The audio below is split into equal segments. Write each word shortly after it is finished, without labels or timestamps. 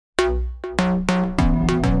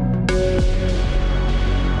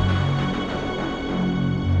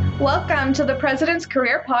Welcome to the President's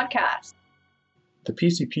Career Podcast. The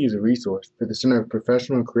PCP is a resource for the Center of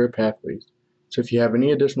Professional and Career Pathways, so if you have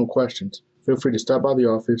any additional questions, feel free to stop by the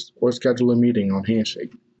office or schedule a meeting on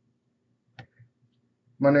Handshake.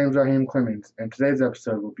 My name is Raheem Clemens, and today's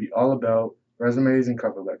episode will be all about resumes and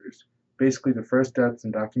cover letters, basically the first steps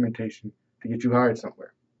in documentation to get you hired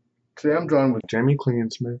somewhere. Today I'm joined with Jamie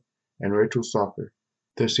Klingensmith and Rachel Salker,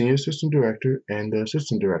 the Senior Assistant Director and the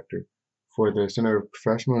Assistant Director for the Center of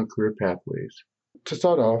Professional and Career Pathways. To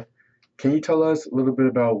start off, can you tell us a little bit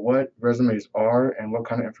about what resumes are and what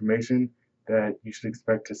kind of information that you should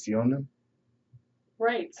expect to see on them?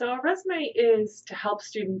 Right. So a resume is to help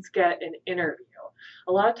students get an interview.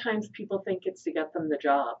 A lot of times people think it's to get them the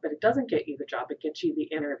job, but it doesn't get you the job. It gets you the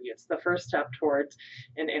interview. It's the first step towards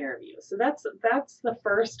an interview. So that's the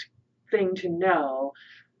first thing to know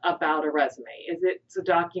about a resume. It's a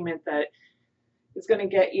document that is going to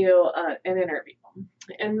get you an interview.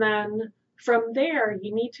 And then from there,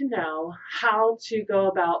 you need to know how to go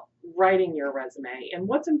about writing your resume and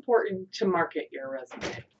what's important to market your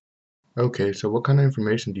resume. Okay, so what kind of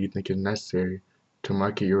information do you think is necessary to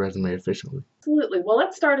market your resume efficiently? Absolutely. Well,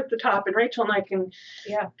 let's start at the top, and Rachel and I can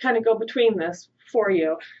kind of go between this for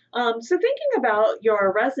you. So thinking about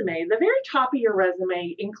your resume, the very top of your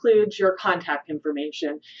resume includes your contact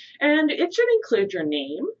information, and it should include your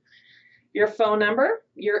name, your phone number,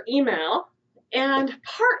 your email, and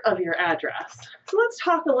part of your address. So let's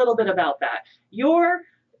talk a little bit about that. Your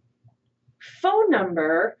phone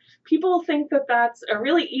number, people think that that's a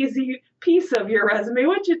really easy piece of your resume,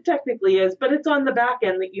 which it technically is, but it's on the back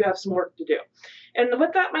end that you have some work to do. And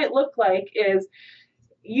what that might look like is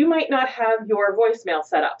you might not have your voicemail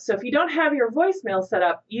set up. So if you don't have your voicemail set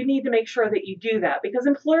up, you need to make sure that you do that because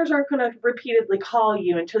employers aren't going to repeatedly call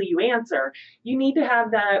you until you answer. You need to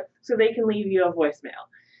have that so they can leave you a voicemail.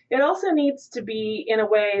 It also needs to be in a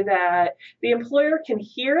way that the employer can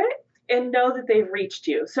hear it and know that they've reached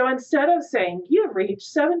you. So instead of saying, you've reached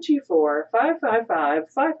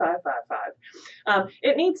 724-555-5555,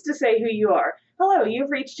 it needs to say who you are. Hello,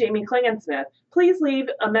 you've reached Jamie Klingensmith. Please leave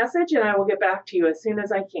a message and I will get back to you as soon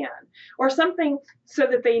as I can. Or something so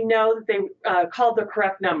that they know that they called the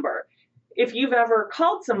correct number. If you've ever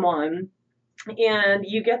called someone and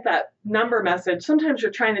you get that number message, sometimes you're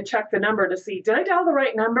trying to check the number to see, did I dial the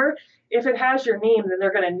right number? If it has your name, then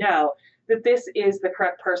they're going to know that this is the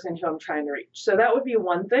correct person who I'm trying to reach. So that would be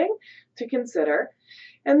one thing to consider.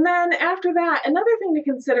 And then after that, another thing to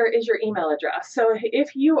consider is your email address. So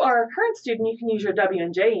if you are a current student, you can use your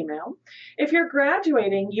W&J email. If you're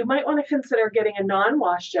graduating, you might want to consider getting a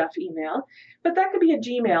non-WashJeff email, but that could be a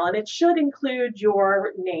Gmail, and it should include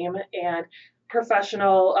your name and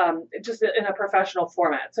professional, just in a professional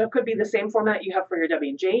format. So it could be the same format you have for your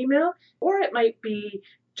W&J email, or it might be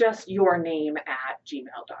just your name at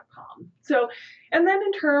gmail.com. So, and then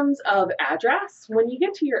in terms of address, when you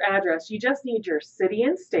get to your address, you just need your city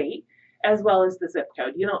and state as well as the zip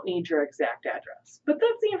code. You don't need your exact address, but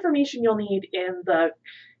that's the information you'll need in the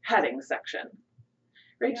heading section.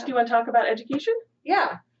 Rach, do you want to talk about education?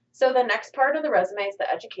 Yeah. So the next part of the resume is the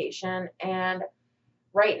education, and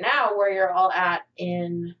right now where you're all at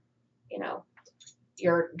in,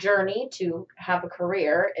 your journey to have a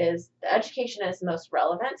career is the education is most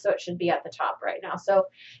relevant, so it should be at the top right now. So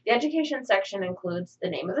the education section includes the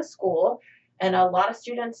name of the school, and a lot of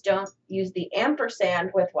students don't use the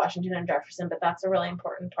ampersand with Washington and Jefferson, but that's a really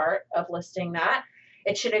important part of listing that.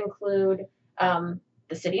 It should include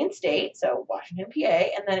the city and state, so Washington, PA,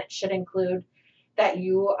 and then it should include that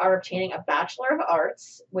you are obtaining a Bachelor of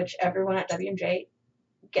Arts, which everyone at W&J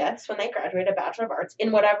gets when they graduate, a Bachelor of Arts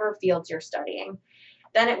in whatever fields you're studying.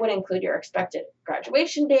 Then it would include your expected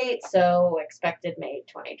graduation date, so expected May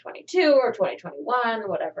 2022 or 2021,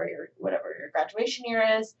 whatever your graduation year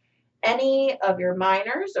is, any of your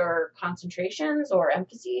minors or concentrations or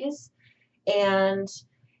emphases, and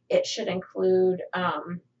it should include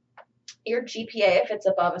your GPA if it's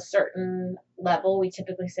above a certain level. We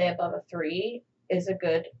typically say above a 3 is a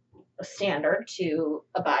good standard to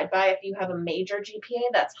abide by. If you have a major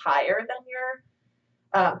GPA that's higher than your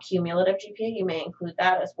cumulative GPA, you may include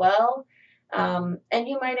that as well. And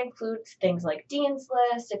you might include things like Dean's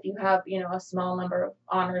List. If you have, a small number of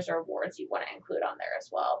honors or awards you want to include on there as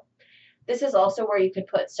well. This is also where you could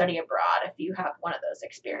put study abroad if you have one of those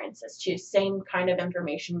experiences too. Same kind of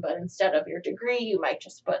information, but instead of your degree, you might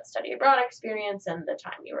just put study abroad experience and the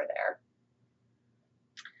time you were there.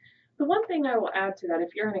 The one thing I will add to that,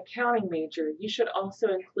 if you're an accounting major, you should also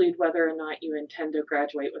include whether or not you intend to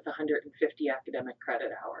graduate with 150 academic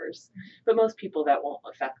credit hours. But most people that won't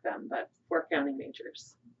affect them, but for accounting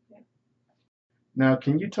majors. Now,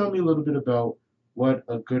 can you tell me a little bit about what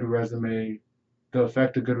a good resume, the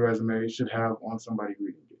effect a good resume should have on somebody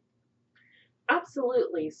reading it.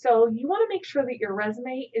 Absolutely. So you want to make sure that your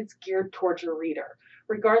resume is geared towards your reader,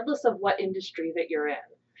 regardless of what industry that you're in.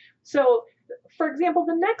 So, for example,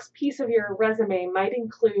 the next piece of your resume might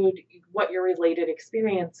include what your related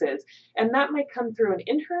experience is, and that might come through an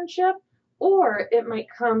internship, or it might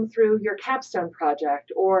come through your capstone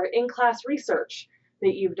project or in-class research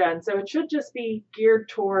that you've done. So it should just be geared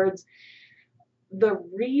towards the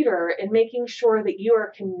reader and making sure that you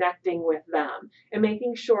are connecting with them and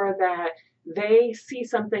making sure that they see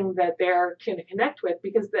something that they can connect with,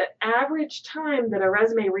 because the average time that a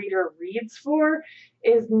resume reader reads for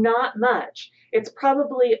is not much. It's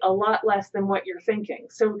probably a lot less than what you're thinking.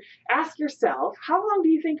 So ask yourself, how long do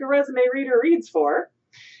you think a resume reader reads for?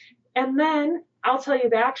 And then I'll tell you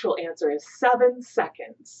the actual answer is 7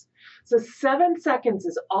 seconds. So 7 seconds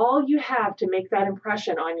is all you have to make that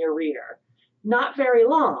impression on your reader. Not very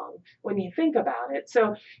long when you think about it.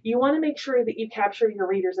 So you want to make sure that you capture your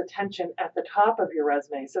reader's attention at the top of your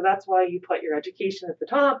resume. So that's why you put your education at the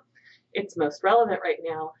top. It's most relevant right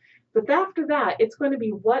now. But after that, it's going to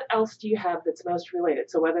be what else do you have that's most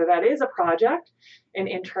related. So whether that is a project, an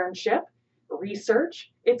internship,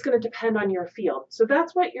 research, it's going to depend on your field. So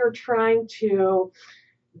that's what you're trying to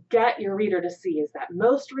get your reader to see, is that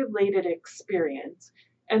most related experience.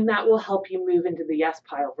 And that will help you move into the yes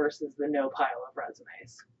pile versus the no pile of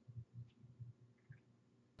resumes.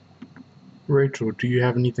 Rachel, do you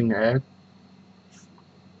have anything to add?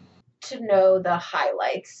 To know the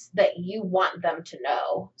highlights that you want them to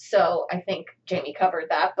know. So I think Jamie covered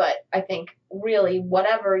that, but I think really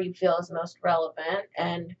whatever you feel is most relevant,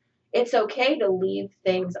 and it's okay to leave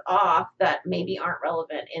things off that maybe aren't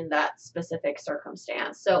relevant in that specific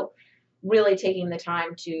circumstance. So really taking the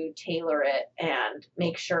time to tailor it and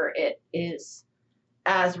make sure it is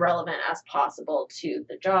as relevant as possible to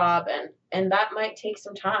the job, and that might take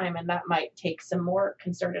some time, and that might take some more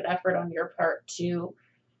concerted effort on your part to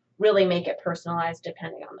really make it personalized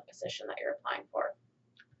depending on the position that you're applying for.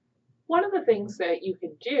 One of the things that you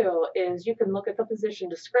can do is you can look at the position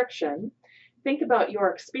description, think about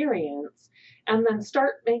your experience, and then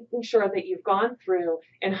start making sure that you've gone through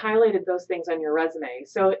and highlighted those things on your resume.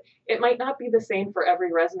 So it might not be the same for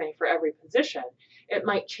every resume for every position. It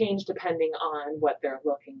might change depending on what they're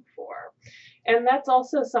looking for. And that's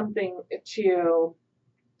also something to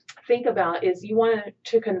think about, is you want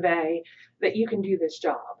to convey that you can do this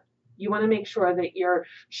job. You want to make sure that you're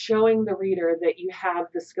showing the reader that you have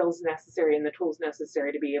the skills necessary and the tools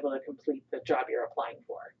necessary to be able to complete the job you're applying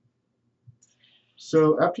for.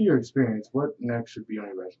 So after your experience, what next should be on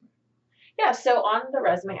your resume? Yeah, so on the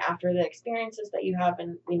resume, after the experiences that you have,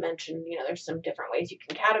 and we mentioned, there's some different ways you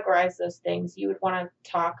can categorize those things, you would want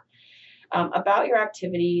to talk about your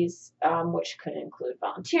activities, which could include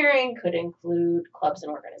volunteering, could include clubs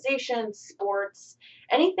and organizations, sports,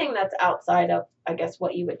 anything that's outside of, I guess,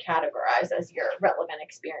 what you would categorize as your relevant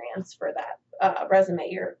experience for that resume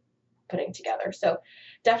you're putting together. So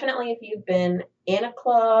definitely if you've been in a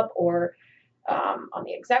club or on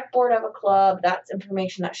the exec board of a club, that's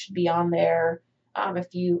information that should be on there. If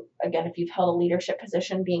you've held a leadership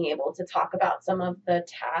position, being able to talk about some of the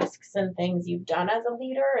tasks and things you've done as a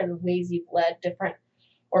leader and ways you've led different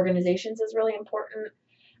organizations is really important.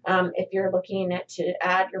 If you're looking to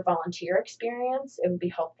add your volunteer experience, it would be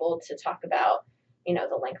helpful to talk about,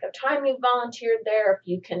 the length of time you've volunteered there. If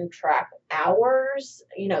you can track hours,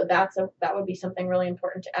 that would be something really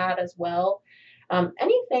important to add as well.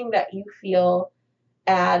 Anything that you feel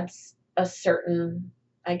adds a certain,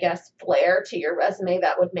 I guess, flair to your resume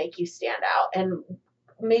that would make you stand out and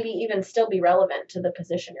maybe even still be relevant to the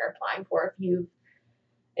position you're applying for.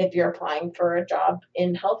 If you're applying for a job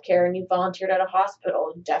in healthcare and you volunteered at a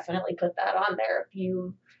hospital, definitely put that on there. If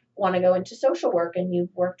you want to go into social work and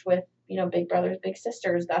you've worked with, Big Brothers, Big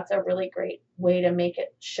Sisters, that's a really great way to make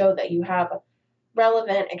it show that you have a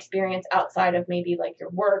relevant experience outside of maybe like your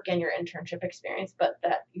work and your internship experience, but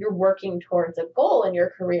that you're working towards a goal in your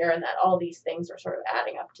career and that all these things are sort of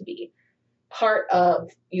adding up to be part of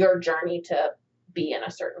your journey to be in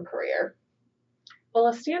a certain career. Well,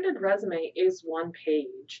 a standard resume is one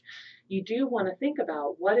page. You do want to think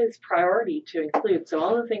about what is priority to include. So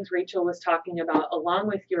all the things Rachel was talking about, along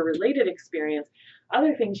with your related experience,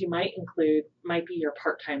 other things you might include might be your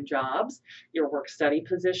part-time jobs, your work-study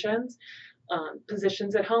positions,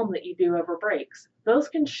 positions at home that you do over breaks. Those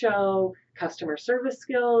can show customer service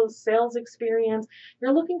skills, sales experience.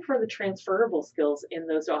 You're looking for the transferable skills in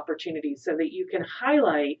those opportunities so that you can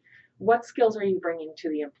highlight What skills are you bringing to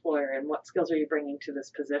the employer, and what skills are you bringing to this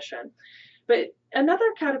position? But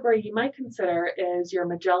another category you might consider is your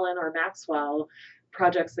Magellan or Maxwell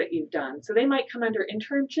projects that you've done. So they might come under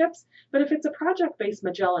internships, but if it's a project-based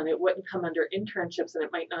Magellan, it wouldn't come under internships, and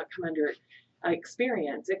it might not come under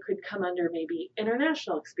experience. It could come under maybe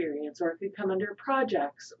international experience, or it could come under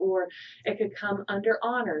projects, or it could come under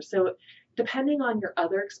honors. So depending on your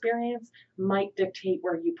other experience might dictate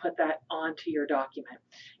where you put that onto your document.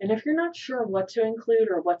 And if you're not sure what to include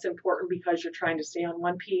or what's important because you're trying to stay on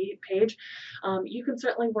one page, you can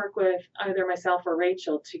certainly work with either myself or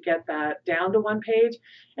Rachel to get that down to one page.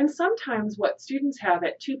 And sometimes what students have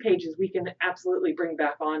at 2 pages, we can absolutely bring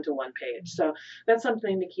back onto one page. So that's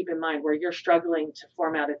something to keep in mind where you're struggling to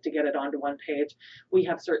format it to get it onto one page. We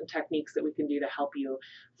have certain techniques that we can do to help you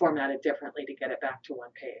format it differently to get it back to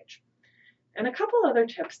one page. And a couple other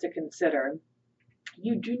tips to consider.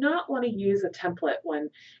 You do not want to use a template when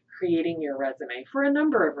creating your resume for a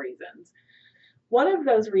number of reasons. One of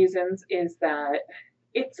those reasons is that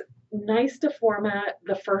it's nice to format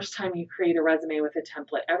the first time you create a resume with a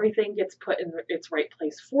template. Everything gets put in its right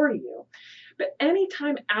place for you. But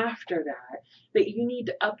anytime after that you need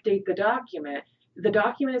to update the document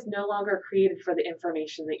is no longer created for the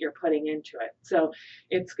information that you're putting into it. So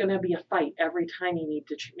it's going to be a fight every time you need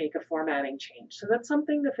to make a formatting change. So that's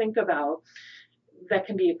something to think about. That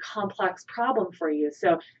can be a complex problem for you.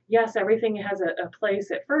 So yes, everything has a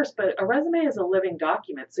place at first, but a resume is a living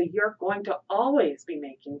document. So you're going to always be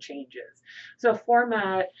making changes. So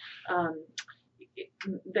format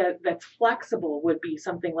that's flexible would be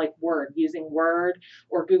something like Word, using Word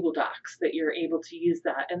or Google Docs, that you're able to use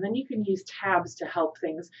that. And then you can use tabs to help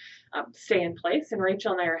things stay in place. And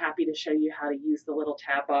Rachel and I are happy to show you how to use the little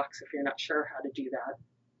tab box if you're not sure how to do that.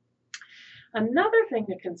 Another thing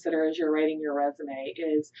to consider as you're writing your resume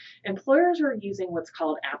is employers are using what's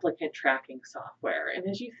called applicant tracking software. And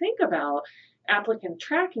as you think about applicant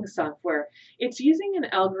tracking software, it's using an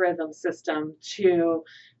algorithm system to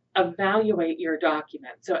evaluate your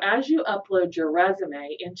document. So as you upload your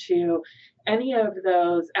resume into any of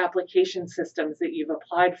those application systems that you've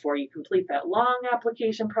applied for, you complete that long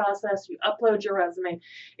application process, you upload your resume,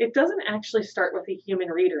 it doesn't actually start with a human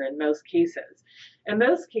reader in most cases. In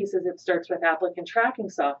most cases, it starts with applicant tracking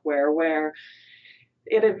software where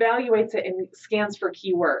it evaluates it and scans for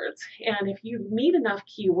keywords. And if you meet enough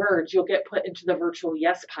keywords, you'll get put into the virtual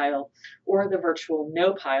yes pile or the virtual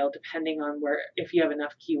no pile, depending on if you have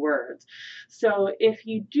enough keywords. So if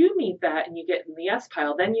you do meet that and you get in the yes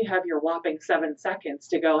pile, then you have your whopping 7 seconds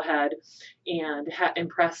to go ahead and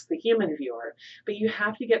impress the human viewer. But you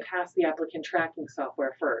have to get past the applicant tracking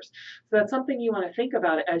software first. So that's something you want to think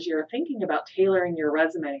about as you're thinking about tailoring your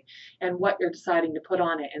resume and what you're deciding to put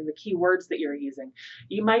on it and the keywords that you're using.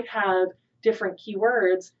 You might have different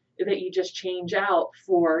keywords that you just change out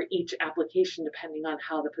for each application depending on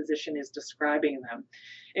how the position is describing them.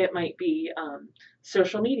 It might be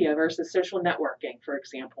social media versus social networking, for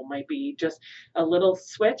example, might be just a little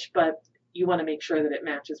switch, but you want to make sure that it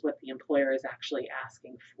matches what the employer is actually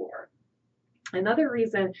asking for. Another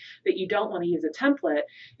reason that you don't want to use a template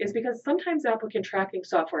is because sometimes applicant tracking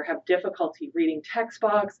software have difficulty reading text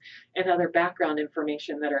box and other background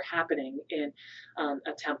information that are happening in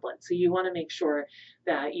a template. So you want to make sure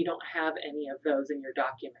that you don't have any of those in your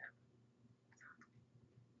document.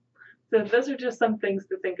 So those are just some things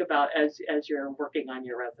to think about as you're working on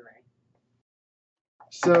your resume.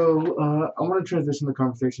 So I want to transition the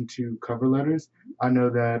conversation to cover letters. I know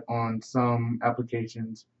that on some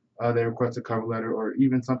applications, they request a cover letter, or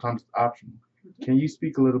even sometimes it's optional. Mm-hmm. Can you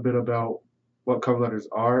speak a little bit about what cover letters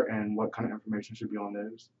are and what kind of information should be on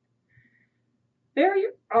those? There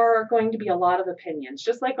are going to be a lot of opinions.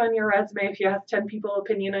 Just like on your resume, if you have 10 people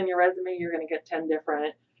opinion on your resume, you're going to get 10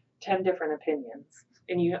 different opinions.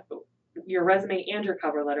 And your resume and your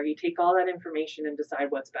cover letter, you take all that information and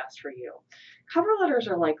decide what's best for you. Cover letters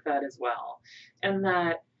are like that as well, and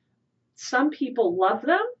that some people love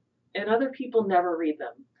them and other people never read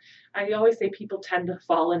them. I always say people tend to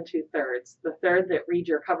fall in 2 thirds. The third that read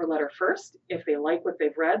your cover letter first, if they like what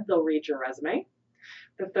they've read, they'll read your resume.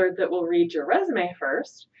 The third that will read your resume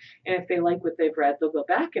first, and if they like what they've read, they'll go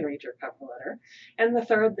back and read your cover letter. And the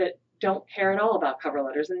third that don't care at all about cover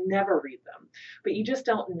letters and never read them. But you just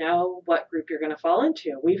don't know what group you're going to fall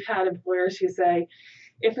into. We've had employers who say,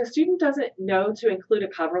 if a student doesn't know to include a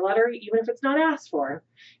cover letter, even if it's not asked for,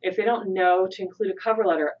 if they don't know to include a cover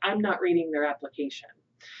letter, I'm not reading their application.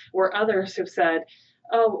 Or others have said,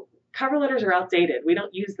 oh, cover letters are outdated. We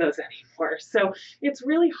don't use those anymore. So it's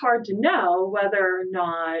really hard to know whether or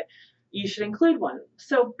not you should include one.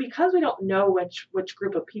 So because we don't know which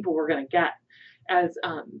group of people we're going to get as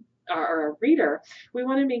our reader, we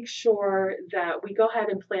want to make sure that we go ahead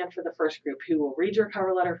and plan for the first group who will read your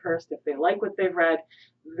cover letter first. If they like what they've read,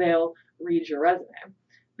 they'll read your resume.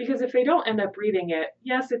 Because if they don't end up reading it,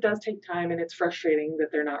 yes, it does take time and it's frustrating that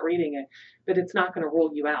they're not reading it, but it's not going to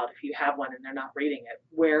rule you out if you have one and they're not reading it.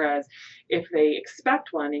 Whereas if they expect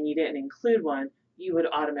one and you didn't include one, you would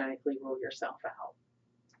automatically rule yourself out.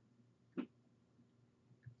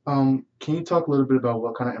 Can you talk a little bit about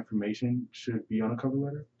what kind of information should be on a cover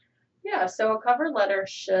letter? Yeah, so a cover letter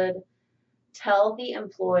should tell the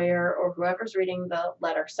employer or whoever's reading the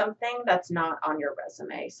letter something that's not on your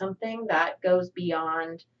resume, something that goes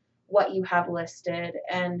beyond what you have listed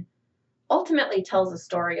and ultimately tells a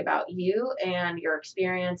story about you and your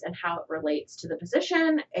experience and how it relates to the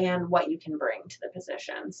position and what you can bring to the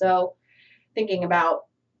position. So thinking about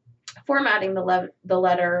formatting the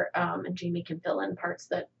letter, and Jamie can fill in parts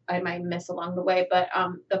that I might miss along the way, but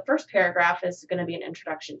the first paragraph is going to be an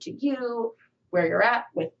introduction to you, where you're at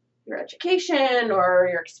with your education or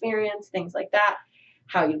your experience, things like that,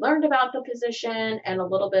 how you learned about the position, and a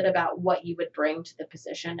little bit about what you would bring to the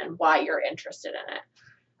position and why you're interested in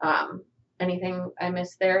it. Anything I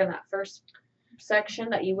missed there in that first section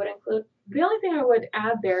that you would include? The only thing I would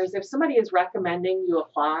add there is if somebody is recommending you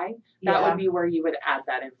apply, that would be where you would add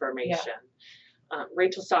that information.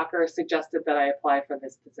 Rachel Stalker suggested that I apply for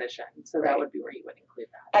this position, so that would be where you would include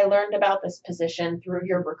that. I learned about this position through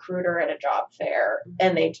your recruiter at a job fair,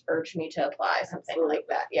 and they urged me to apply, something like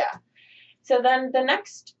that. Yeah. So then the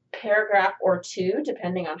next paragraph or two,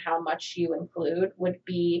 depending on how much you include, would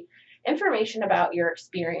be information about your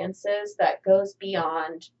experiences that goes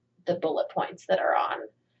beyond the bullet points that are on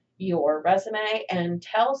your resume and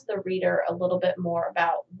tells the reader a little bit more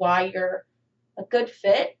about why you're a good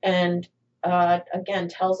fit and again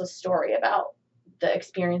tells a story about the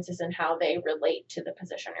experiences and how they relate to the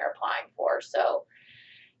position you're applying for. So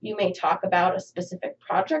you may talk about a specific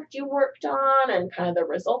project you worked on and kind of the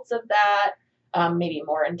results of that, maybe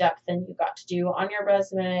more in depth than you got to do on your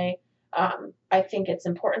resume. I think it's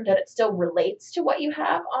important that it still relates to what you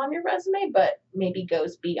have on your resume, but maybe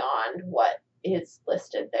goes beyond what is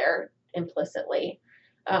listed there implicitly.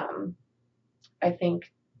 I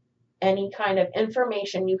think any kind of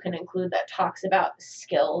information you can include that talks about the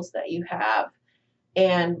skills that you have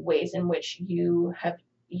and ways in which you have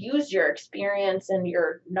used your experience and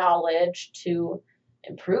your knowledge to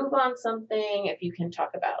improve on something. If you can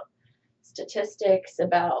talk about statistics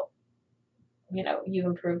about, you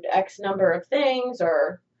improved X number of things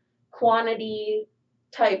or quantity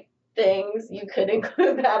type things, you could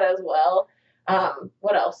include that as well.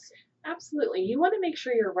 What else? Absolutely. You want to make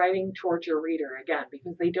sure you're writing towards your reader again,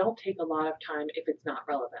 because they don't take a lot of time if it's not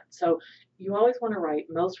relevant. So you always want to write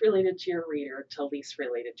most related to your reader to least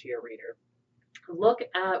related to your reader. Look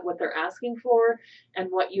at what they're asking for and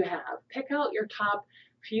what you have. Pick out your top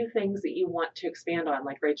few things that you want to expand on,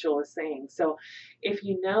 like Rachel was saying. So if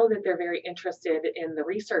you know that they're very interested in the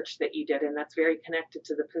research that you did and that's very connected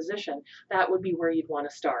to the position, that would be where you'd want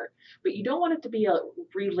to start. But you don't want it to be a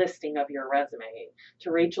relisting of your resume.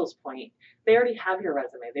 To Rachel's point, they already have your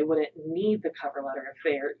resume. They wouldn't need the cover letter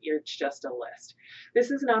if it's just a list.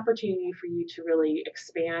 This is an opportunity for you to really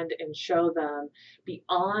expand and show them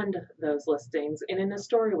beyond those listings and in a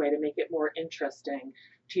story way to make it more interesting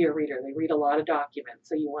to your reader. They read a lot of documents,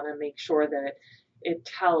 so you want to make sure that it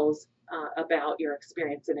tells about your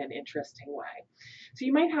experience in an interesting way. So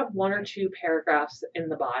you might have one or two paragraphs in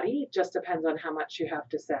the body. It just depends on how much you have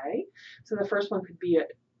to say. So the first one could be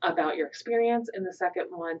about your experience, and the second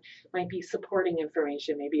one might be supporting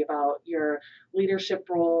information, maybe about your leadership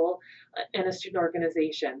role in a student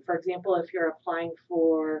organization. For example, if you're applying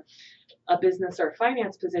for a business or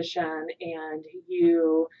finance position and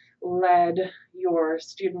you led your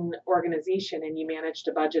student organization and you managed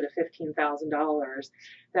a budget of $15,000,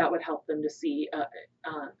 that would help them to see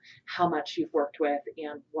how much you've worked with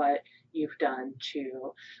and what you've done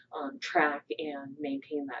to track and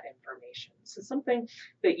maintain that information. So something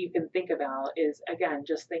that you can think about is, again,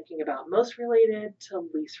 just thinking about most related to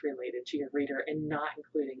least related to your reader and not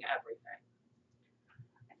including everything.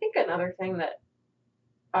 I think another thing that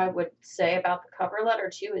I would say about the cover letter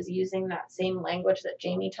too is using that same language that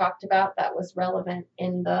Jamie talked about that was relevant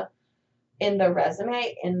in the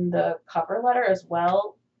resume, in the cover letter as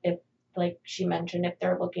well. If, like she mentioned, if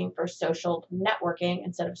they're looking for social networking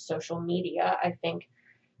instead of social media, I think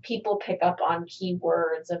people pick up on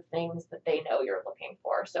keywords of things that they know you're looking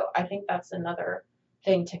for. So I think that's another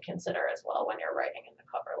thing to consider as well when you're writing in the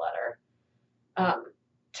cover letter.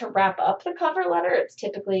 To wrap up the cover letter, it's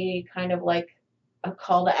typically kind of like a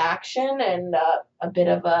call to action and a bit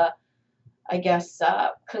of a I guess,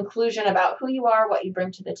 conclusion about who you are, what you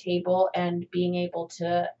bring to the table, and being able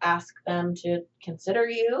to ask them to consider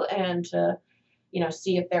you and to,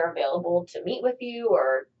 see if they're available to meet with you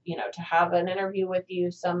or, to have an interview with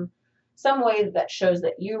you, some way that shows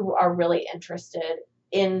that you are really interested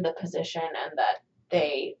in the position and that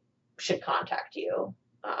they should contact you,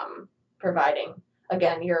 providing,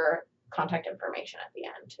 again, your contact information at the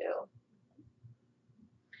end too.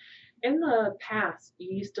 In the past,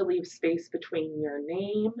 you used to leave space between your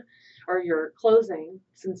name or your closing,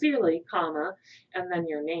 sincerely, comma, and then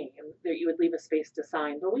your name. That you would leave a space to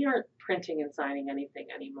sign, but we aren't printing and signing anything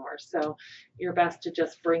anymore. So you're best to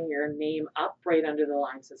just bring your name up right under the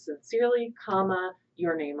line. So sincerely, comma,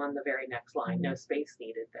 your name on the very next line. No space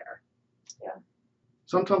needed there. Yeah.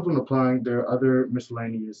 Sometimes when applying, there are other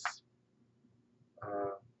miscellaneous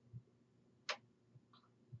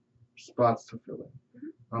spots to fill in.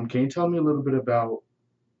 Can you tell me a little bit about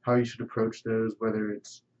how you should approach those, whether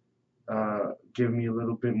it's give me a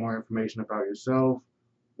little bit more information about yourself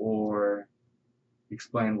or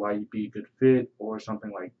explain why you'd be a good fit or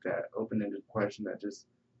something like that, open-ended question that just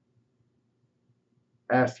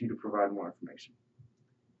asks you to provide more information?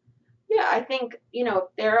 Yeah, I think,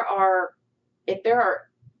 if there are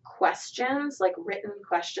questions, like written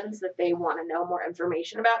questions that they want to know more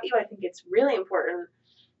information about you, I think it's really important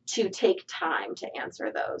to take time to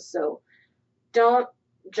answer those. So don't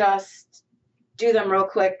just do them real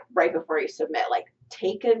quick right before you submit. Like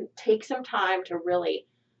take some time to really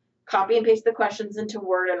copy and paste the questions into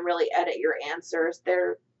Word and really edit your answers.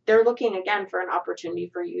 They're looking again for an opportunity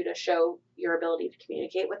for you to show your ability to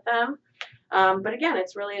communicate with them. But again,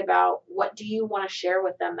 it's really about what do you want to share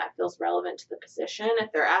with them that feels relevant to the position.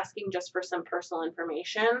 If they're asking just for some personal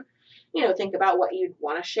information, think about what you'd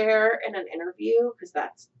want to share in an interview, because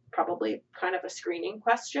that's probably kind of a screening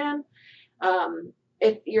question.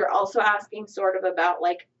 If you're also asking sort of about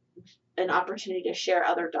like an opportunity to share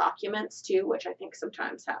other documents too, which I think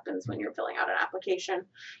sometimes happens when you're filling out an application,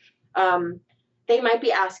 they might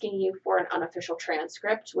be asking you for an unofficial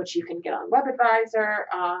transcript, which you can get on WebAdvisor.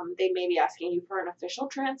 They may be asking you for an official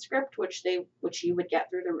transcript, which you would get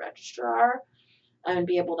through the registrar and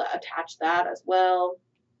be able to attach that as well.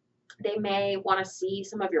 They may want to see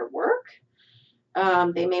some of your work.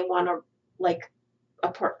 They may want to like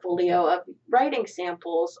a portfolio of writing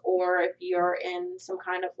samples, or if you're in some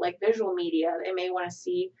kind of like visual media, they may want to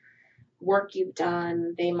see work you've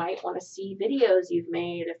done. They might want to see videos you've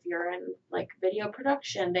made. If you're in like video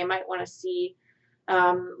production, they might want to see,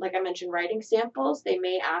 like I mentioned, writing samples. They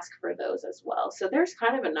may ask for those as well. So there's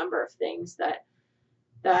kind of a number of things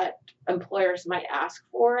that employers might ask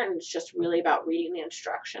for, and it's just really about reading the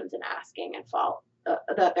instructions and asking and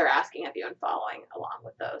that they're asking of you and following along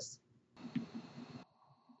with those.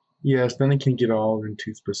 Yes, then it can get all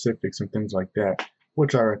into specifics and things like that,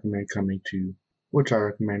 which I recommend coming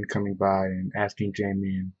by and asking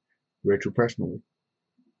Jamie and Rachel personally.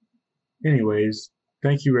 Anyways,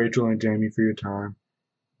 thank you, Rachel and Jamie, for your time.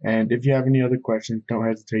 And if you have any other questions, don't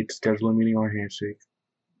hesitate to schedule a meeting on Handshake.